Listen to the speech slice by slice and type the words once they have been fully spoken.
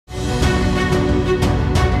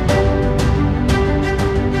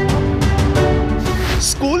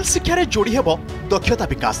शिक्षा जोड़ी हेब दक्षता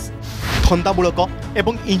विकास धंदामूलक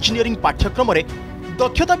एवं इंजीनियरिंग पाठ्यक्रम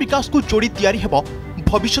दक्षता विकास को जोड़ी तैयारी हेब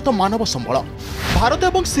भविष्यत मानव संबल। भारत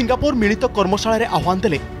एवं सिंगापुर मिलित कर्मशाला आह्वान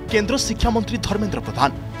देले केंद्र शिक्षा मंत्री धर्मेंद्र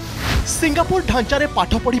प्रधान। सिंगापुर ढांचारे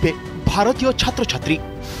पाठ पढ़िबे भारतीय छात्र छात्री।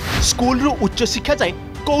 स्कूल रु उच्च शिक्षा जाए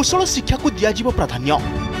कौशल शिक्षा को दियाजिबो प्राधान्य।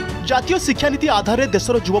 जातीय शिक्षा नीति आधार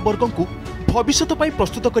देशर युववर्ग को भविष्यत पाई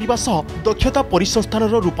प्रस्तुत करने सह दक्षता परिसंस्थान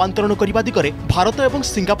रूपांतरण करने दिगरे भारत एवं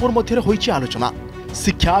सिंगापुर मध्य होईछि आलोचना।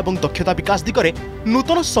 शिक्षा एवं दक्षता विकास दिगरे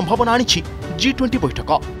नूतन संभावना आनिछि G20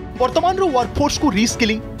 बैठक। वर्तमान वर्कफोर्स को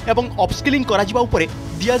रिस्किलिंग एवं अपस्किलिंग करा जिबा उपरे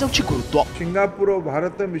दिया जाउछि गुरुत्व। सिंगापुर और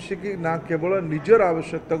भारत मिशिकी ना केवल निजर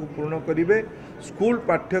आवश्यकता को पूर्ण करिवे, स्कूल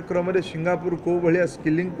पाठ्यक्रम रे सिंगापुर को भलिया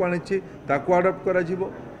स्किलिंग को आनिछि ताको अडॉप्ट करा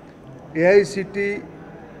जिवो। AICT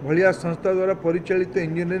भलिया संस्था द्वारा परिचालित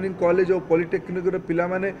इंजीनियरिंग कॉलेज और पॉलिटेक्निक पिला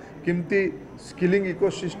माने किमती स्किलिंग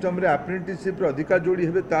इकोसिस्टम रे अप्रेंटिसशिप रे अधिका जोड़ी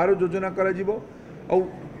हेबे तार योजना करा जिवो। और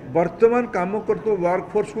वर्तमान काम करतो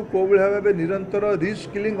वर्कफोर्स को कोबल भाबे निरंतर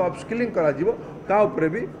रीस्किलिंग अपस्किलिंग करा जिवो ता ऊपर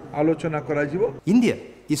भी आलोचना करा जिवो। India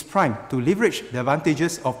is primed to leverage the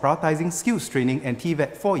advantages of prioritizing skills training and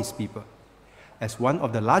TVET for its people. As one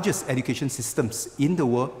of the largest education systems in the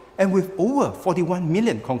world and with over 41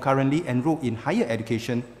 million concurrently enrolled in higher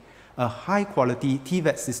education, a high-quality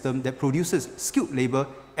TVET system that produces skilled labor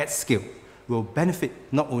at scale will benefit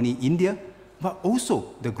not only India but also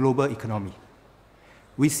the global economy.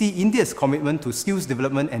 We see India's commitment to skills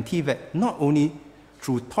development and TVET not only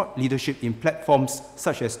through thought leadership in platforms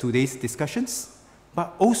such as today's discussions,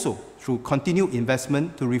 but also through continued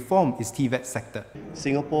investment to reform its TVET sector.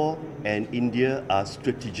 Singapore and India are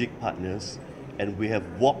strategic partners, and we have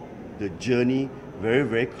walked the journey very,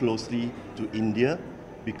 very closely to India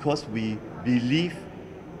because we believe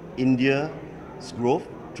India's growth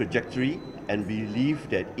trajectory and believe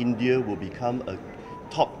that India will become a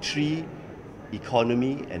top 3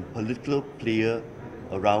 economy and political player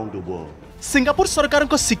around the world. Singapore सरकार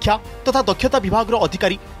को शिक्षा तथा दक्षता विभाग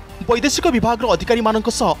अधिकारी वैदेशिक विभाग अधिकारी मानक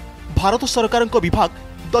सह भारत सरकार विभाग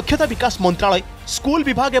दक्षता विकास मंत्रालय स्कूल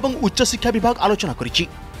विभाग एवं उच्च शिक्षा विभाग आलोचना करिछि।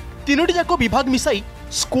 तीनोटी जाक विभाग मिसाई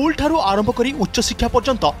स्कूल ठारू आरंभ करी उच्च शिक्षा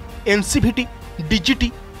पर्यंत NCVT,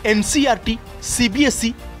 DGT, NCERT,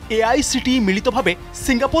 CBSE, AICTE मिलित भावे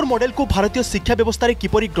सिंगापुर मॉडल को भारतीय शिक्षा व्यवस्था रे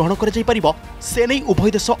किपरि ग्रहण करा जाय परिबो से नै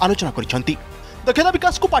उभय देश आलोचना करिसंती। दक्षता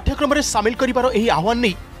विकास को पाठ्यक्रम रे शामिल करिवार एही आह्वान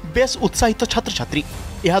नै बेस उत्साहित छात्र छात्री।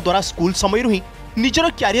 एहा द्वारा स्कूल समय ही निजर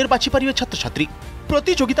क्यारियर बाछि पारिबे छात्र छात्री।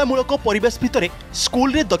 प्रतियोगितामूलक परिवेश भितर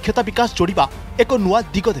स्कूल रे दक्षता विकास जोड़िबा एक नुआ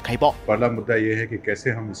दिग देखाइबो। पहला मुद्दा यह है कि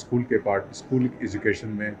कैसे हम स्कूल के स्कूल एजुकेशन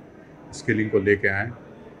में स्किलिंग को लेके आएँ।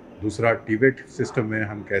 दूसरा TVET सिस्टम में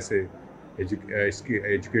हम कैसे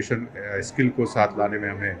एजुकेशन स्किल को साथ लाने में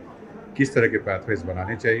हमें किस तरह के पैथवेज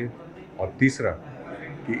बनाने चाहिए। और तीसरा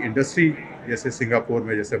कि इंडस्ट्री जैसे सिंगापुर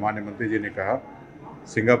में, जैसे माननीय मंत्री जी ने कहा,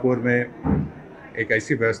 सिंगापुर में एक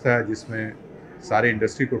ऐसी व्यवस्था है जिसमें सारे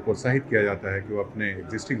इंडस्ट्री को प्रोत्साहित किया जाता है कि वो अपने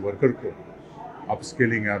एग्जिस्टिंग वर्कर को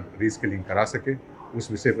अपस्किलिंग या रीस्किलिंग करा सके।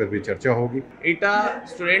 उस विषय पर भी चर्चा होगी। इटा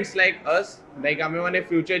स्टूडेंट्स लाइक अस, लाइक आमे माने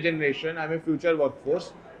फ्यूचर जनरेशन, आमे फ्यूचर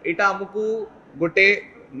वर्कफोर्स, इटा हमकु गोटे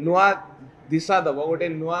नुआ दिशा दबो, गोटे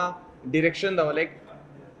नुआ डायरेक्शन दबो, लाइक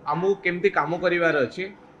हमकु केमती काम करिवार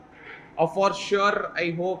अछि। और for sure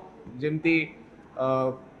I hope जेमती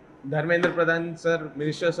Dharmendra Pradhan sir,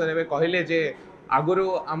 minister sir एवं कहले जे आगुरु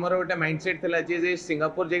आमर गोटे माइंडसेट थिला जे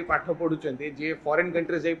सिंगापुर जे पाठ पढुचंती, जे फॉरेन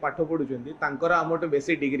कंट्रीज जे पाठ पढुचंती, तांकर आमटो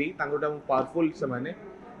बेसी डिग्री, तांकोटा पावरफुल समाने,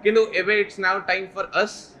 किंतु एबे it's now time for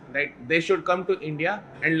us that they should come to India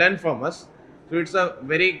and learn from us. So it's a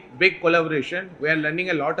very big collaboration, we are learning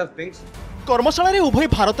a lot of things. कर्मशाला रे उभय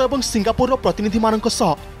भारत एवं Singapore प्रतिनिधि मानक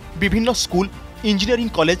सह विभिन्न स्कूल, इंजीनियरिंग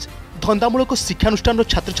कॉलेज, धंदामूलक शिक्षानुष्ठान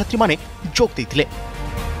छात्र छात्री माने जोग देथिले।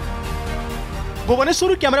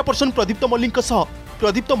 भुवनेश्वर कैमरा पर्सन प्रदीप्त मल्लिक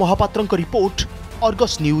प्रदीप्त महापात्र रिपोर्ट,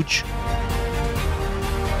 अर्गस न्यूज।